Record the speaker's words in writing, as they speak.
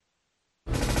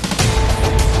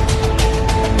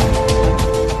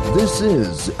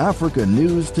This is Africa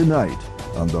News Tonight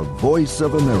on the Voice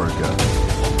of America.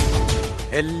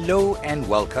 Hello and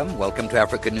welcome. Welcome to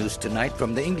Africa News Tonight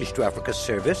from the English to Africa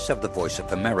service of the Voice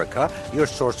of America, your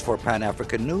source for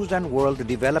Pan-African news and world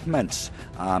developments.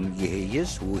 I'm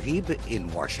Yehiyes Wuhib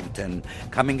in Washington.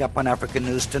 Coming up on Africa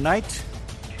News Tonight.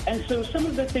 And so some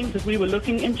of the things that we were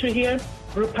looking into here,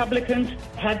 Republicans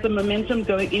had the momentum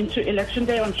going into Election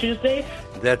Day on Tuesday.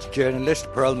 That's journalist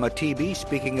Pearl Matibi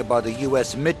speaking about the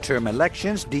U.S. midterm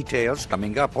elections. Details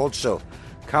coming up also.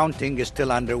 Counting is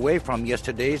still underway from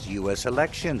yesterday's U.S.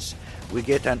 elections. We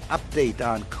get an update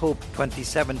on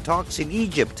COP27 talks in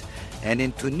Egypt. And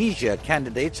in Tunisia,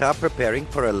 candidates are preparing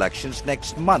for elections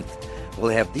next month.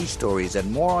 We'll have these stories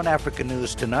and more on Africa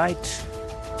News Tonight.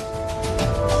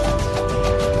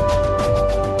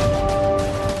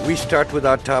 We start with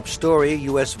our top story.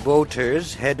 U.S.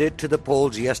 voters headed to the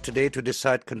polls yesterday to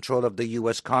decide control of the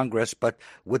U.S. Congress, but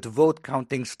with vote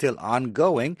counting still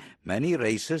ongoing, many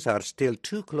races are still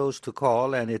too close to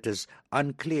call, and it is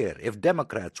unclear if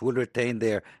Democrats will retain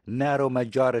their narrow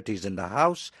majorities in the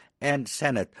House and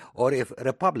Senate, or if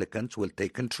Republicans will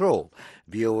take control.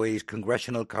 VOA's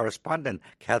congressional correspondent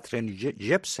Katherine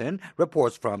Gypson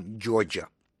reports from Georgia.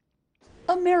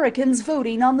 Americans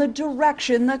voting on the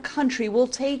direction the country will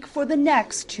take for the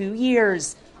next 2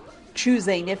 years,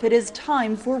 choosing if it is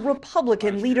time for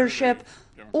Republican leadership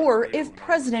or if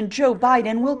President Joe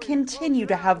Biden will continue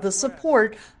to have the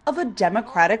support of a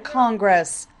Democratic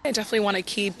Congress. I definitely want to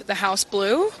keep the House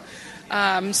blue,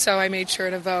 so I made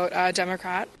sure to vote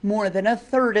Democrat. More than a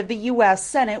third of the U.S.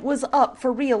 Senate was up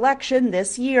for re-election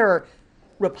this year.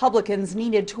 Republicans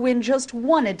needed to win just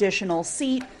one additional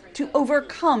seat to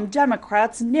overcome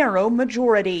Democrats' narrow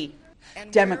majority.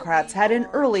 Democrats had an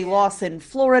early loss in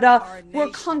Florida, where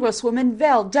Congresswoman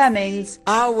Val Demings,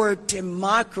 our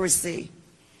democracy,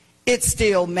 it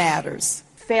still matters,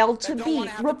 failed to beat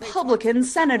Republican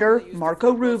Senator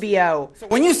Marco Rubio.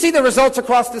 When you see the results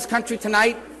across this country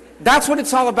tonight, that's what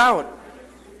it's all about.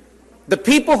 The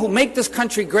people who make this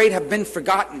country great have been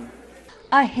forgotten.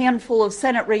 A handful of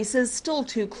Senate races still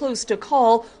too close to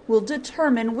call will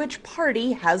determine which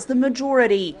party has the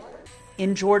majority.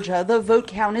 In Georgia, the vote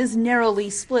count is narrowly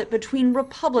split between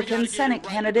Republican Senate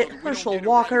candidate Herschel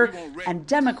Walker and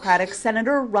Democratic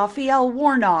Senator Raphael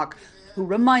Warnock, who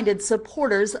reminded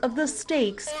supporters of the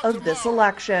stakes of this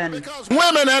election. Because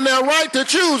women and their right to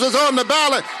choose is on the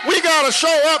ballot. We got to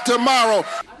show up tomorrow.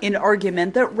 An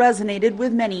argument that resonated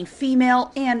with many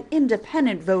female and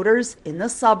independent voters in the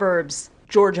suburbs.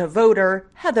 Georgia voter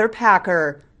Heather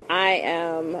Packer. I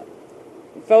am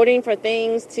voting for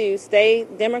things to stay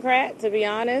Democrat, to be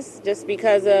honest, just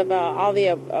because of all the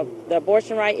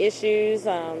abortion right issues.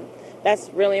 That's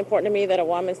really important to me, that a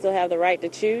woman still have the right to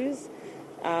choose.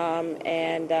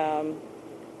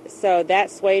 So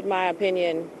that swayed my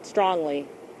opinion strongly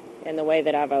in the way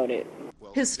that I voted.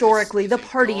 Historically, the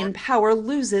party in power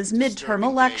loses midterm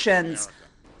elections.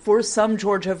 For some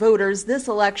Georgia voters, this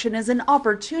election is an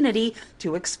opportunity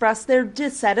to express their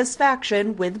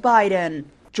dissatisfaction with Biden.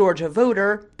 Georgia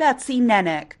voter Betsy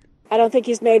Nenick. I don't think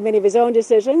he's made many of his own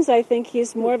decisions. I think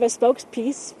he's more of a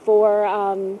spokespiece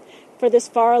for this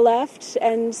far left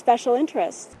and special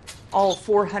interests. All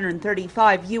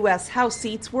 435 U.S. House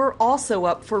seats were also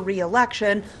up for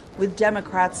re-election, with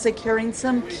Democrats securing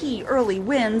some key early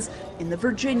wins in the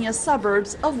Virginia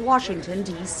suburbs of Washington,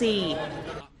 D.C.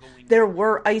 There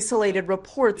were isolated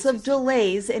reports of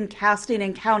delays in casting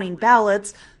and counting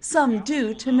ballots, some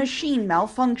due to machine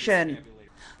malfunction.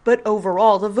 But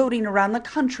overall, the voting around the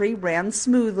country ran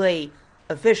smoothly.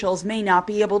 Officials may not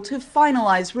be able to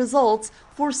finalize results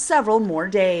for several more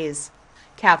days.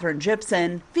 Katherine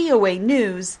Gypson, VOA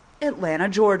News, Atlanta,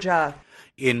 Georgia.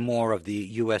 In more of the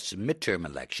U.S. midterm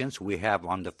elections, we have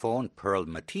on the phone Pearl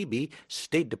Matibi,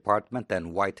 State Department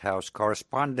and White House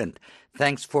correspondent.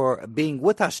 Thanks for being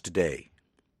with us today.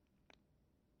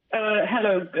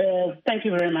 Hello. Thank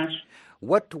you very much.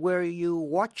 What were you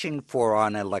watching for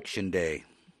on Election Day?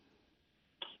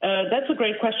 That's a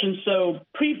great question. So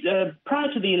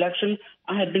prior to the election,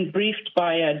 I had been briefed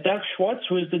by Doug Schwartz,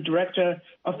 who is the director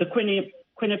of the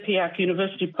Quinnipiac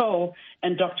University poll,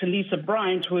 and Dr. Lisa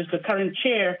Bryant, who is the current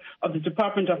chair of the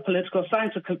Department of Political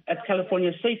Science at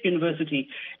California State University.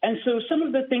 And so some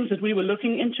of the things that we were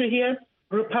looking into here,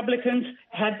 Republicans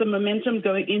had the momentum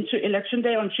going into Election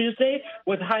Day on Tuesday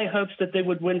with high hopes that they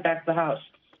would win back the House.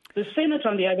 The Senate,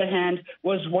 on the other hand,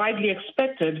 was widely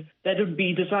expected that it would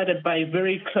be decided by a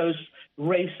very close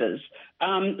races.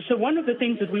 So one of the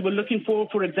things that we were looking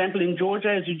for example, in Georgia,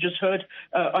 as you just heard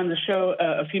on the show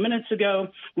a few minutes ago,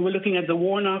 we were looking at the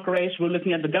Warnock race. We were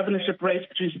looking at the governorship race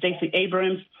between Stacey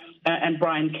Abrams and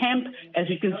Brian Kemp. As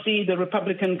you can see, the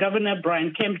Republican governor,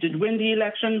 Brian Kemp, did win the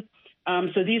election.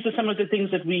 So these are some of the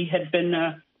things that we had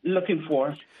been looking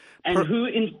for. And who,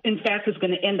 in fact, is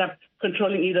going to end up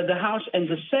controlling either the House and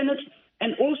the Senate.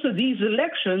 And also these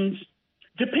elections,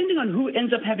 depending on who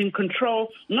ends up having control,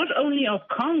 not only of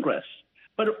Congress,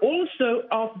 but also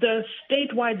of the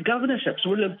statewide governorships.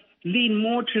 Will it lean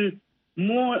more to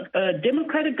more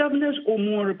Democratic governors or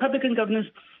more Republican governors?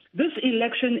 This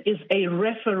election is a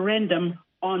referendum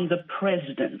on the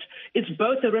president. It's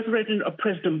both a referendum of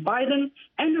President Biden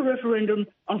and a referendum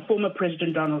on former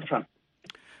President Donald Trump.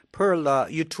 Pearl,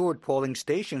 you toured polling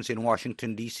stations in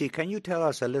Washington, D.C. Can you tell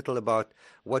us a little about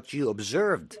what you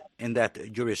observed in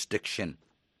that jurisdiction?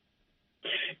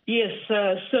 Yes,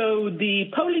 so the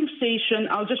polling station,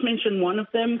 I'll just mention one of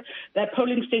them. That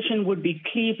polling station would be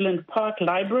Cleveland Park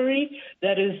Library,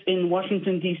 that is in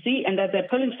Washington, D.C., and at that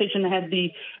polling station I had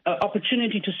the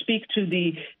opportunity to speak to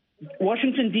the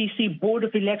Washington, D.C. Board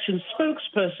of Elections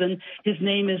spokesperson. His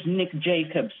name is Nick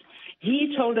Jacobs.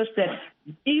 He told us that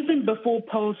even before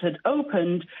polls had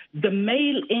opened, the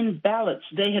mail-in ballots,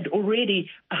 they had already,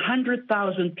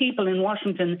 100,000 people in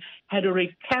Washington had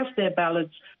already cast their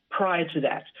ballots prior to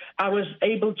that. I was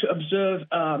able to observe,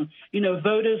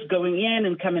 voters going in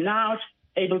and coming out,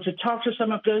 able to talk to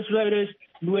some of those voters.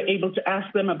 We were able to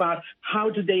ask them about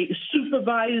how do they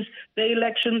supervise the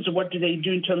elections, what do they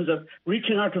do in terms of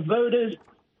reaching out to voters.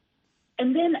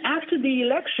 And then after the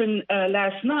election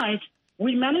last night,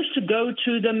 we managed to go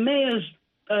to the mayor's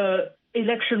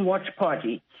election watch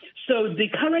party. So the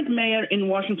current mayor in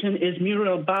Washington is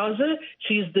Muriel Bowser.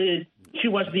 She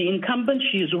was the incumbent.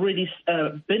 She has already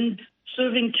been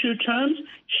serving 2 terms.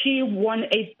 She won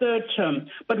a 3rd term.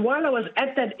 But while I was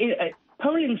at that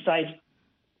polling site,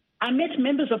 I met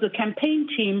members of the campaign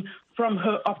team from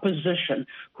her opposition,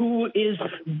 who is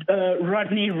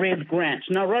Rodney Red Grant.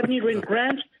 Now, Rodney Red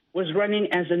Grant was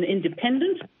running as an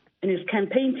independent, and his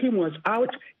campaign team was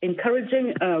out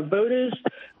encouraging voters.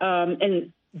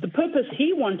 And the purpose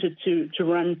he wanted to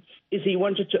run is he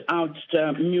wanted to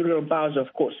oust Muriel Bowser,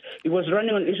 of course. He was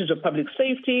running on issues of public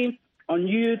safety, on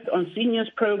youth, on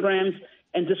seniors programs,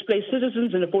 and displaced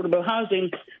citizens and affordable housing.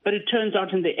 But it turns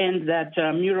out in the end that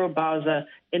Muriel Bowser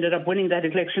ended up winning that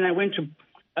election. I went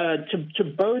to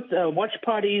both watch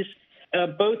parties,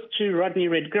 both to Rodney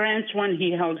Red Grant's one.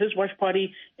 He held his watch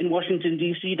party in Washington,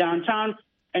 D.C. downtown,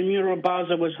 and Muriel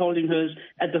Bowser was holding hers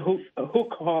at the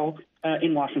Hook Hall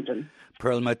in Washington.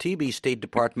 Pearl Matibi, State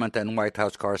Department and White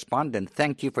House correspondent,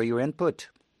 thank you for your input.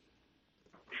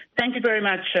 Thank you very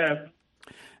much.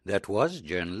 That was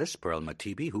journalist Pearl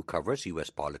Matibi, who covers U.S.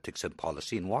 politics and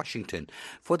policy in Washington.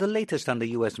 For the latest on the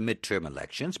U.S. midterm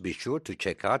elections, be sure to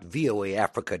check out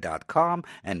voaafrica.com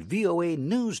and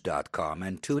voanews.com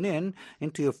and tune in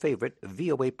into your favorite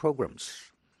VOA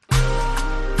programs.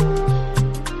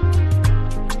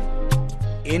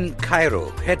 In Cairo,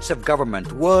 heads of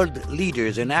government, world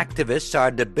leaders and activists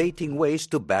are debating ways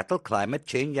to battle climate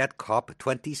change at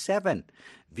COP27.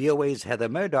 VOA's Heather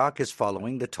Murdoch is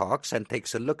following the talks and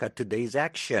takes a look at today's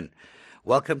action.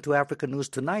 Welcome to Africa News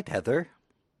Tonight, Heather.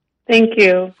 Thank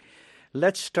you.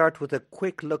 Let's start with a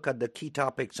quick look at the key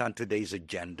topics on today's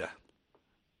agenda.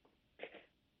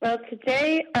 Well,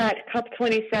 today at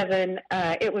COP27,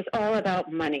 it was all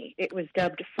about money. It was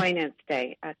dubbed Finance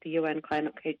Day at the UN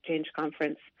Climate Change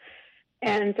Conference.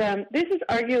 And this is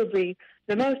arguably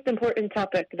the most important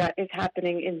topic that is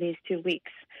happening in these 2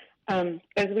 weeks.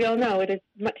 As we all know, it is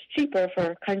much cheaper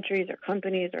for countries or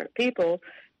companies or people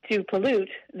to pollute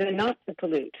than not to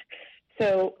pollute.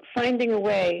 So finding a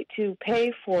way to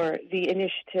pay for the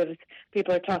initiatives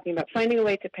people are talking about, finding a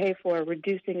way to pay for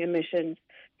reducing emissions,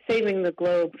 saving the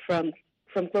globe from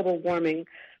global warming,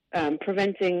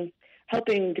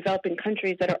 helping developing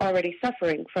countries that are already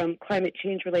suffering from climate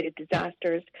change-related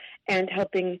disasters, and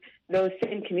helping those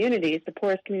same communities, the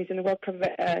poorest communities in the world,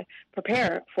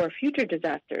 prepare for future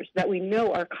disasters that we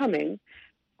know are coming,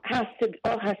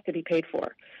 all has to be paid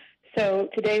for. So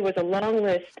today was a long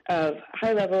list of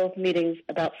high-level meetings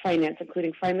about finance,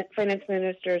 including finance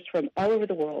ministers from all over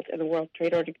the world and the World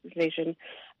Trade Organization,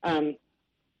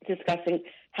 discussing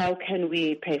how can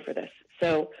we pay for this.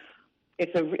 So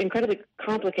it's an incredibly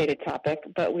complicated topic,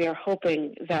 but we are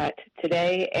hoping that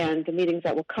today and the meetings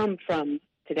that will come from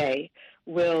today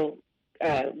will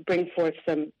bring forth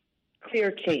some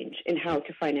clear change in how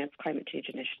to finance climate change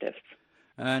initiatives.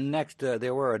 Next,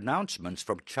 there were announcements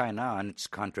from China on its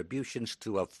contributions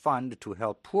to a fund to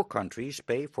help poor countries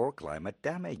pay for climate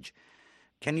damage.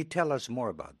 Can you tell us more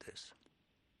about this?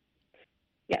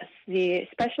 Yes, the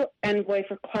Special Envoy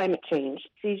for Climate Change,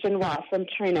 Xi Jinping from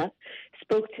China,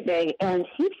 spoke today, and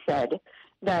he said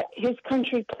that his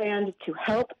country planned to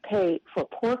help pay for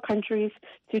poor countries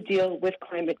to deal with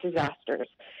climate disasters.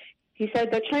 He said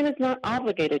that China is not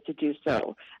obligated to do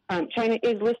so. China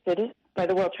is listed by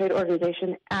the World Trade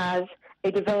Organization as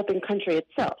a developing country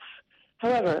itself.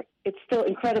 However, it's still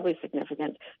incredibly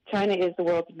significant. China is the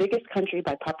world's biggest country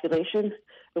by population,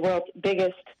 the world's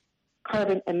biggest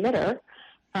carbon emitter,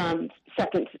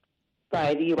 second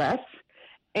by the U.S.,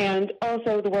 and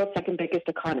also the world's second biggest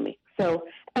economy. So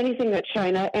anything that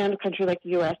China and a country like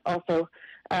the U.S. also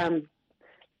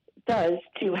does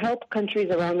to help countries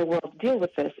around the world deal with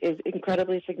this is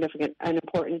incredibly significant and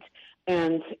important,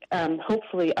 and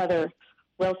hopefully other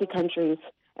wealthy countries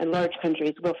and large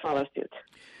countries will follow suit.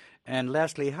 And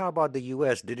lastly, how about the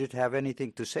U.S.? Did it have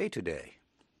anything to say today?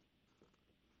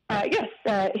 Yes,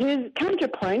 his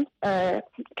counterpart,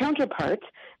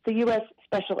 the U.S.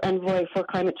 Special Envoy for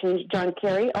Climate Change, John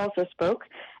Kerry, also spoke,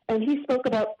 and he spoke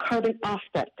about carbon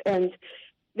offsets. And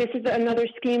this is another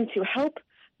scheme to help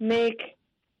make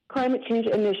climate change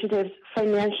initiatives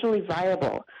financially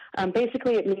viable.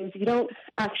 Basically, it means you don't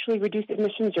actually reduce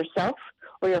emissions yourself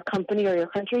or your company or your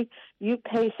country. You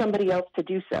pay somebody else to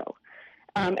do so.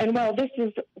 And while this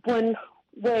is one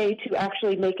way to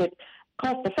actually make it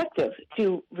cost-effective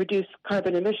to reduce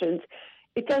carbon emissions,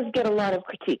 it does get a lot of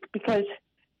critique because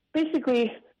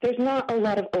basically there's not a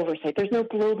lot of oversight. There's no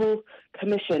global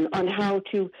commission on how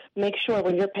to make sure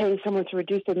when you're paying someone to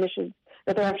reduce emissions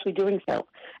that they're actually doing so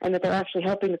and that they're actually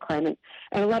helping the climate.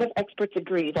 And a lot of experts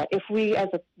agree that if we as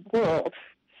a world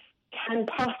can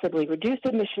possibly reduce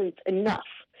emissions enough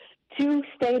to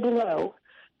stay below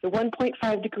the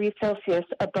 1.5 degrees Celsius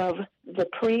above the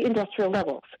pre-industrial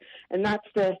levels, and that's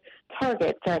the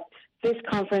target that this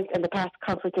conference and the past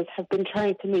conferences have been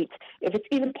trying to meet. If it's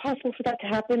even possible for that to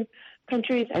happen,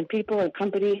 countries and people and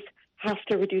companies have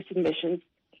to reduce emissions.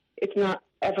 It's not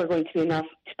ever going to be enough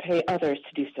to pay others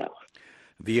to do so.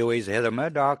 VOA's Heather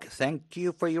Murdoch, thank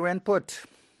you for your input.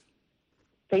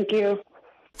 Thank you.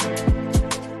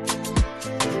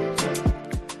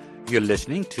 You're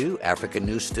listening to Africa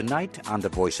News Tonight on the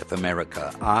Voice of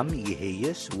America. I'm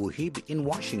Yeheyes Wuhib in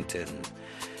Washington.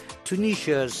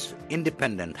 Tunisia's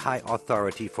Independent High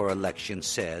Authority for Elections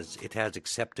says it has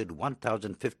accepted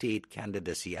 1,058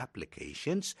 candidacy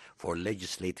applications for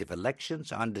legislative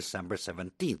elections on December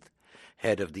 17th.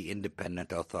 Head of the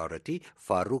Independent Authority,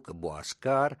 Farouk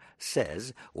Bouaskar,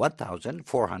 says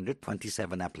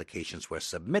 1,427 applications were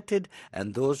submitted,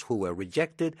 and those who were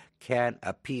rejected can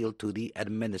appeal to the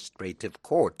administrative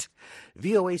court.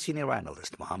 VOA senior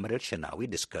analyst Mohammed El-Shanawi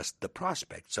discussed the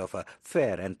prospects of a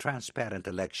fair and transparent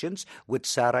elections with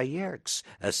Sarah Yerkes,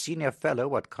 a senior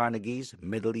fellow at Carnegie's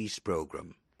Middle East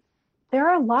program. There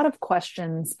are a lot of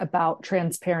questions about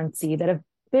transparency that have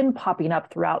been popping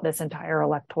up throughout this entire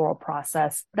electoral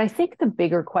process. But I think the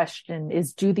bigger question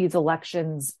is, do these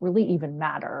elections really even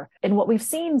matter? And what we've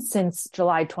seen since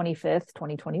July 25th,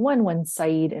 2021, when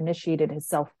Said initiated his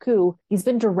self-coup, he's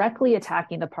been directly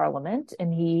attacking the parliament,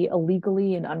 and he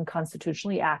illegally and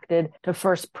unconstitutionally acted to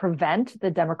first prevent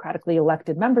the democratically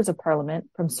elected members of parliament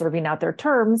from serving out their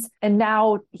terms. And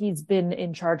now he's been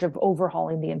in charge of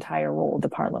overhauling the entire role of the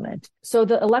parliament. So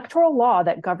the electoral law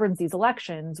that governs these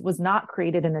elections was not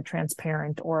created in a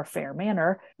transparent or a fair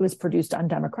manner. It was produced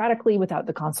undemocratically without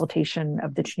the consultation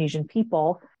of the Tunisian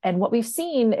people. And what we've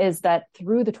seen is that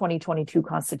through the 2022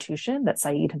 constitution that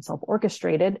Said himself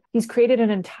orchestrated, he's created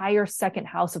an entire second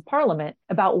house of parliament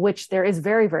about which there is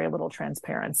very, very little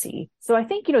transparency. So I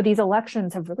think, these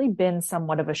elections have really been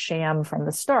somewhat of a sham from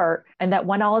the start. And that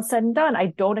when all is said and done, I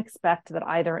don't expect that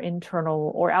either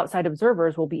internal or outside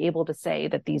observers will be able to say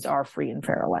that these are free and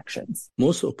fair elections.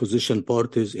 Most opposition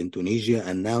parties in Tunisia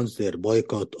announced their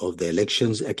boycott of the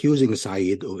elections, accusing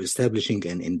Said of establishing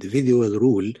an individual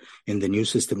rule in the new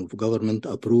system of government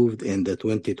approved in the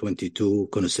 2022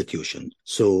 constitution.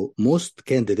 So most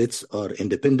candidates are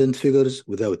independent figures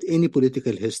without any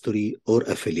political history or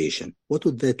affiliation. What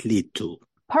would that lead to?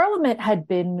 Parliament had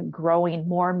been growing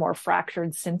more and more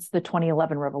fractured since the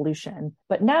 2011 revolution.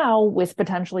 But now, with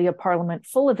potentially a parliament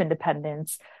full of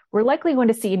independents, we're likely going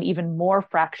to see an even more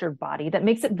fractured body that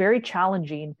makes it very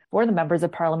challenging for the members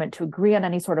of parliament to agree on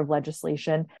any sort of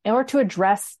legislation or to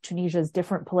address Tunisia's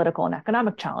different political and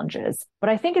economic challenges. But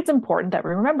I think it's important that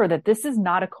we remember that this is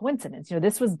not a coincidence.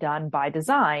 This was done by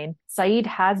design. Said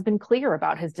has been clear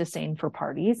about his disdain for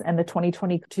parties, and the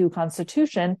 2022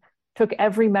 constitution took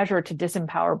every measure to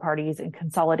disempower parties and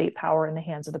consolidate power in the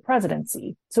hands of the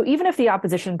presidency. So even if the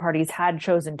opposition parties had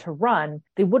chosen to run,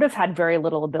 they would have had very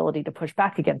little ability to push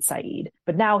back against Said.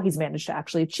 But now he's managed to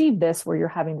actually achieve this, where you're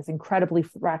having this incredibly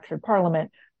fractured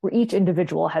parliament where each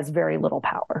individual has very little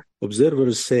power.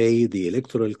 Observers say the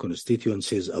electoral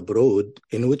constituencies abroad,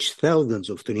 in which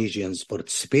thousands of Tunisians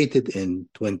participated in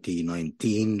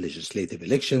 2019 legislative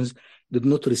elections, did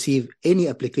not receive any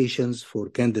applications for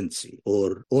candidacy,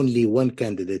 or only one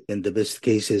candidate in the best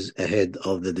cases ahead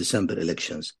of the December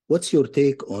elections. What's your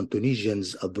take on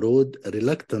Tunisians abroad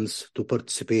reluctance to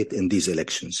participate in these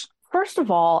elections? First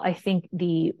of all, I think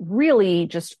the really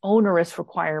just onerous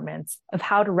requirements of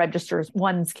how to register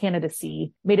one's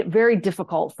candidacy made it very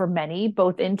difficult for many,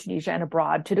 both in Tunisia and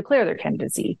abroad, to declare their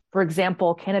candidacy. For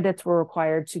example, candidates were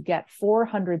required to get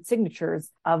 400 signatures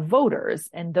of voters,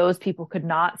 and those people could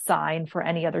not sign for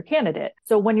any other candidate.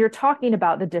 So when you're talking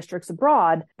about the districts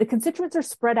abroad, the constituents are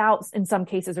spread out in some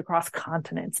cases across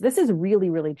continents. This is really,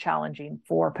 really challenging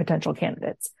for potential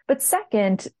candidates. But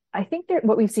second, I think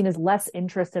what we've seen is less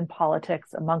interest in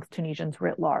politics amongst Tunisians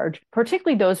writ large,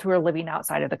 particularly those who are living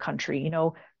outside of the country.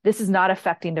 This is not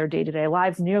affecting their day-to-day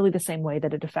lives nearly the same way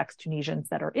that it affects Tunisians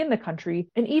that are in the country.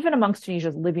 And even amongst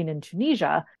Tunisians living in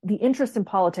Tunisia, the interest in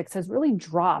politics has really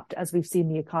dropped as we've seen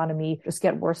the economy just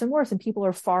get worse and worse. And people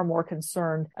are far more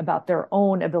concerned about their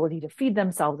own ability to feed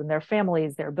themselves and their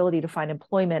families, their ability to find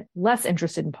employment, less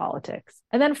interested in politics.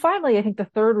 And then finally, I think the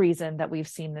third reason that we've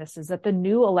seen this is that the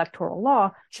new electoral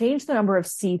law changed the number of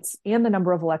seats and the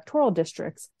number of electoral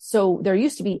districts. So there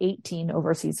used to be 18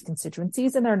 overseas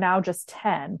constituencies, and there are now just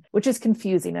 10. Which is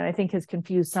confusing, and I think has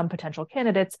confused some potential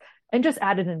candidates and just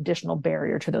added an additional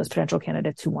barrier to those potential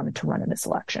candidates who wanted to run in this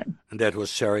election. And that was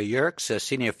Sarah Yerkes, a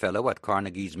senior fellow at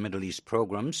Carnegie's Middle East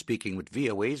program, speaking with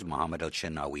VOA's Mohammed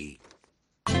Al-Shenawi.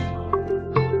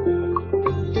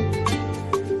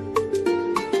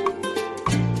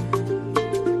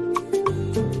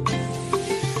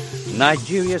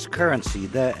 Nigeria's currency,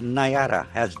 the Naira,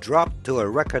 has dropped to a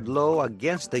record low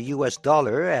against the U.S.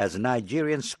 dollar as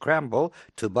Nigerians scramble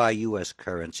to buy U.S.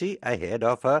 currency ahead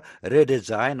of a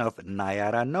redesign of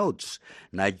Naira notes.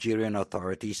 Nigerian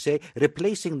authorities say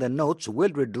replacing the notes will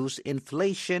reduce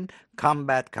inflation,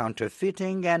 combat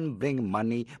counterfeiting, and bring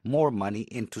more money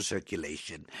into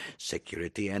circulation.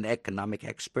 Security and economic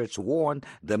experts warn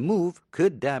the move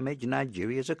could damage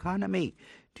Nigeria's economy.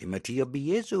 Timothy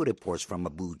Obiezu reports from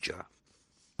Abuja.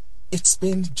 It's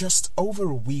been just over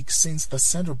a week since the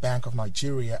Central Bank of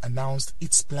Nigeria announced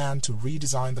its plan to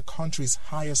redesign the country's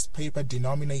highest paper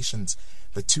denominations,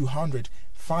 the 200,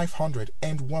 500,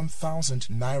 and 1,000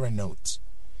 Naira notes.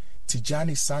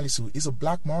 Tijani Salisu is a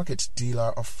black market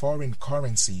dealer of foreign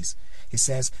currencies. He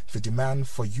says the demand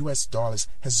for U.S. dollars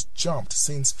has jumped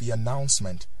since the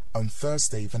announcement. On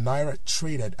Thursday, the Naira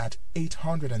traded at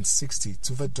 860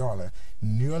 to the dollar,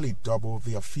 nearly double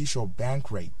the official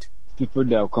bank rate. People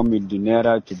that come with the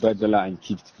Naira to buy dollar and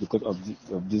keep it because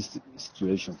of this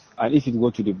situation. And if you go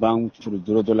to the bank to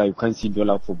withdraw dollar, you can't see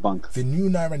dollar for bank. The new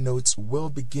Naira notes will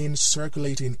begin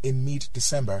circulating in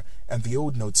mid-December, and the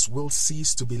old notes will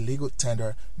cease to be legal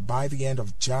tender by the end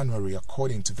of January,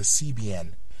 according to the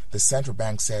CBN. The central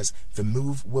bank says the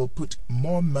move will put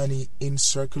more money in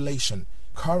circulation.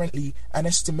 Currently, an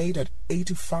estimated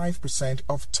 85%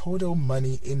 of total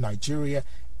money in Nigeria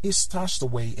is stashed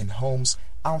away in homes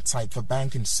outside the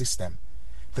banking system.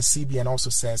 The CBN also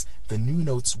says the new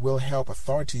notes will help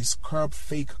authorities curb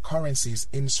fake currencies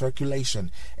in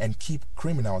circulation and keep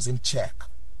criminals in check.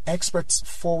 Experts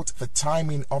fault the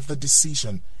timing of the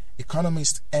decision.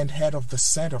 Economist and head of the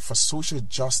Center for Social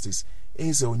Justice,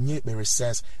 Eze Onyekbere,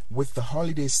 says with the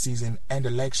holiday season and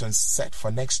elections set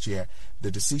for next year,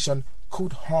 the decision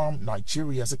could harm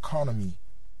Nigeria's economy.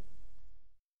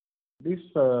 This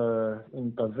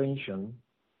intervention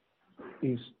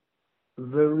is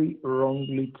very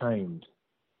wrongly timed,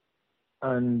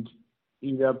 and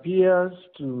it appears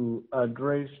to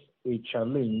address a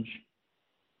challenge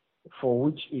for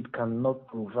which it cannot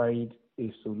provide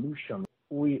a solution.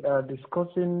 We are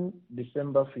discussing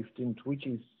December 15th, which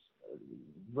is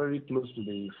very close to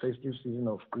the festive season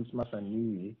of Christmas and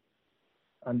New Year,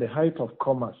 and the height of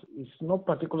commerce. It's not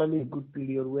particularly a good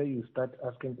period where you start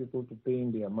asking people to pay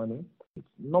in their money.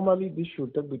 Normally, this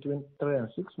should take between 3 and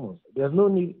 6 months. There's no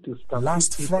need to start.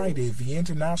 Last Friday, the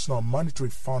International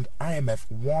Monetary Fund,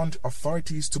 IMF, warned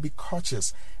authorities to be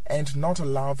cautious and not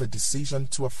allow the decision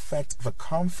to affect the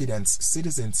confidence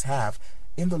citizens have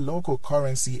in the local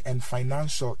currency and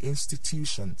financial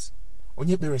institutions.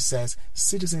 Onyebere says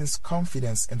citizens'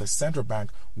 confidence in the central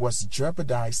bank was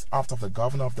jeopardized after the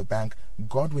governor of the bank,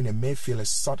 Godwin Emefiele,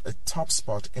 sought a top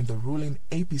spot in the ruling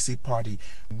APC party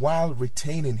while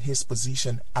retaining his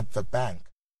position at the bank.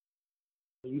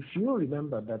 If you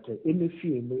remember that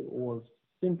Emefiele was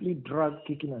simply dragged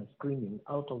kicking and screaming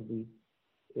out of the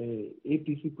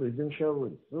APC presidential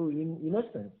race. So in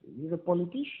essence, he's a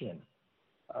politician.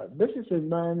 This is a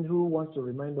man who wants to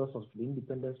remind us of the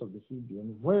independence of the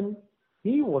CBN when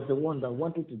he was the one that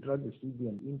wanted to drag the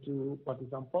CBN into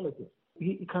partisan politics.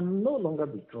 He can no longer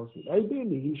be trusted.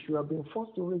 Ideally, he should have been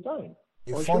forced to resign.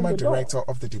 A former director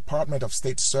of the Department of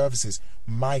State Services,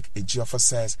 Mike Ejiofor,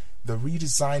 says the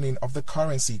redesigning of the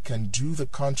currency can do the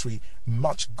country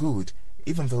much good,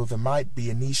 even though there might be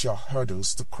initial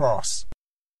hurdles to cross.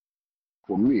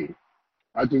 For me,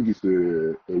 I think it's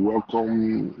a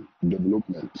welcome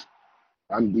development.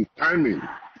 And the timing,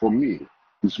 for me,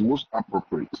 is most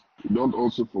appropriate. Don't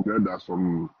also forget that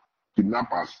some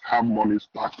kidnappers have money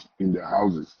stacked in their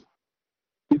houses.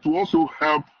 It will also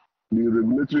help the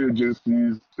regulatory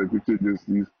agencies, security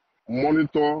agencies,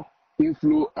 monitor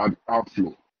inflow and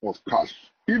outflow of cash.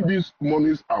 If these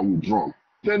monies are withdrawn,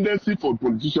 tendency for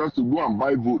politicians to go and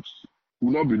buy votes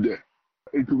will not be there.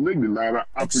 It will make the Naira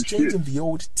appreciate. Exchanging the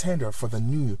old tender for the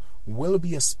new will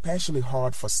be especially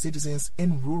hard for citizens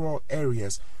in rural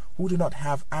areas who do not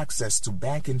have access to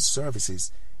banking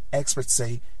services. Experts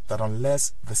say that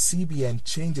unless the CBN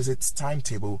changes its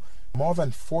timetable, more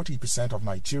than 40% of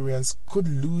Nigerians could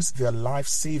lose their life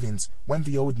savings when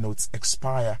the old notes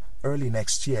expire early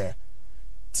next year.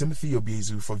 Timothy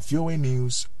Obiezu for VOA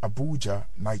News, Abuja,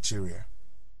 Nigeria.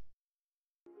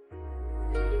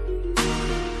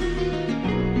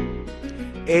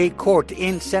 A court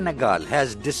in Senegal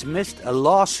has dismissed a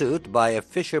lawsuit by a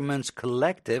fishermen's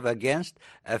collective against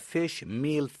a fish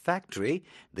meal factory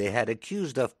they had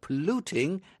accused of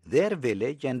polluting their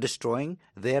village and destroying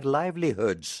their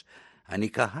livelihoods.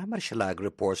 Anika Hammershalag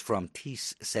reports from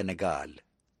Tis, Senegal.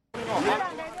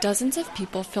 Dozens of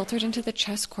people filtered into the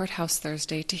Chess courthouse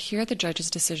Thursday to hear the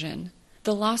judge's decision.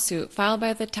 The lawsuit, filed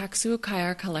by the Taksu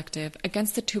Kayar Collective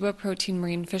against the Tuba Protein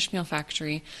Marine Fish Meal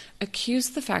Factory,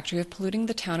 accused the factory of polluting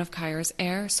the town of Kayar's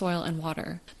air, soil, and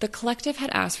water. The collective had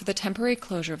asked for the temporary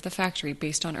closure of the factory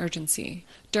based on urgency.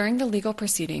 During the legal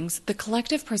proceedings, the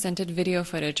collective presented video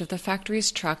footage of the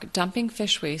factory's truck dumping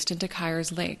fish waste into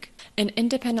Kayar's lake. An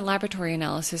independent laboratory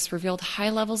analysis revealed high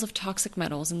levels of toxic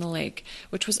metals in the lake,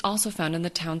 which was also found in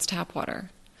the town's tap water.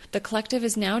 The collective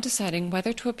is now deciding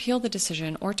whether to appeal the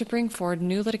decision or to bring forward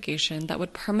new litigation that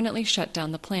would permanently shut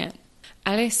down the plant.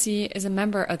 Alessi is a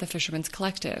member of the Fishermen's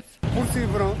Collective.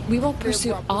 We will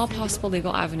pursue all possible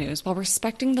legal avenues while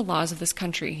respecting the laws of this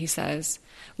country, he says.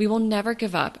 We will never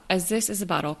give up, as this is a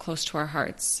battle close to our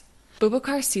hearts.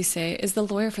 Boubacar Cissé is the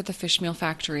lawyer for the fish meal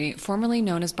factory, formerly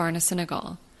known as Barna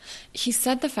Senegal. He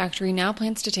said the factory now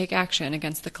plans to take action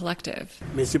against the collective.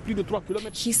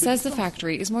 He says the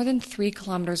factory is more than 3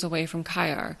 kilometers away from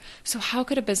Kayar, so how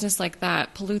could a business like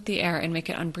that pollute the air and make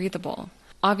it unbreathable?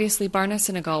 Obviously, Barna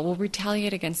Senegal will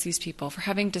retaliate against these people for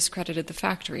having discredited the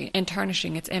factory and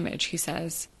tarnishing its image, he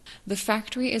says. The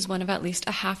factory is one of at least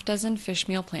a half-dozen fish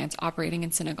meal plants operating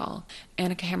in Senegal.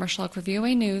 Annika Hammershalag for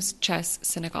VOA News, Chess,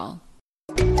 Senegal.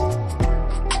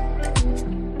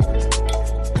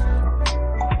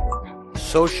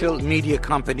 Social media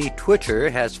company Twitter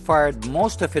has fired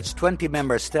most of its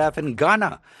 20-member staff in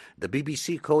Ghana. The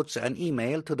BBC quotes an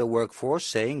email to the workforce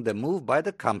saying the move by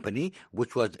the company,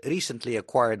 which was recently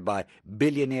acquired by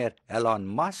billionaire Elon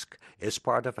Musk, is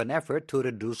part of an effort to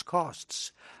reduce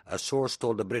costs. A source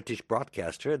told the British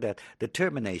broadcaster that the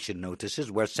termination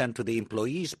notices were sent to the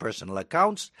employees' personal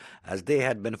accounts as they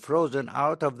had been frozen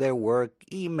out of their work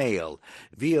email.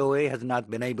 VOA has not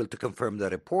been able to confirm the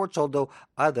reports, although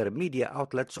other media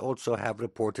outlets also have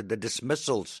reported the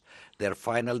dismissals. Their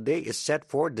final day is set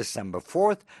for December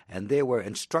 4th, and they were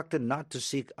instructed not to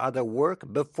seek other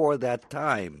work before that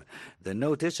time. The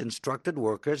notice instructed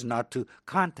workers not to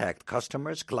contact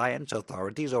customers, clients,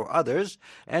 authorities, or others,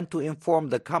 and to inform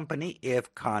the company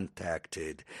if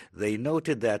contacted. They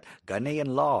noted that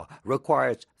Ghanaian law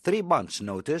requires 3 months'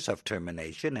 notice of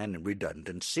termination and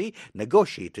redundancy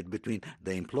negotiated between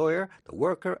the employer, the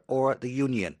worker, or the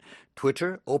union.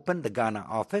 Twitter opened the Ghana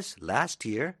office last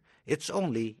year, its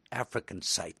only African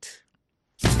site.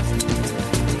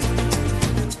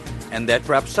 And that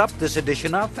wraps up this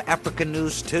edition of African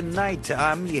News Tonight.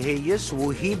 I'm Yeheyes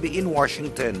Wuhib in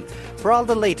Washington. For all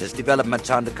the latest developments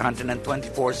on the continent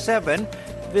 24/7,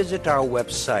 visit our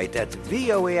website at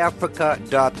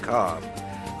voaafrica.com.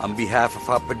 On behalf of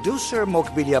our producer,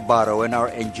 Mokbilia Baro, and our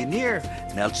engineer,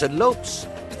 Nelson Lopes,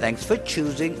 Thanks for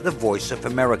choosing the Voice of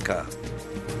America.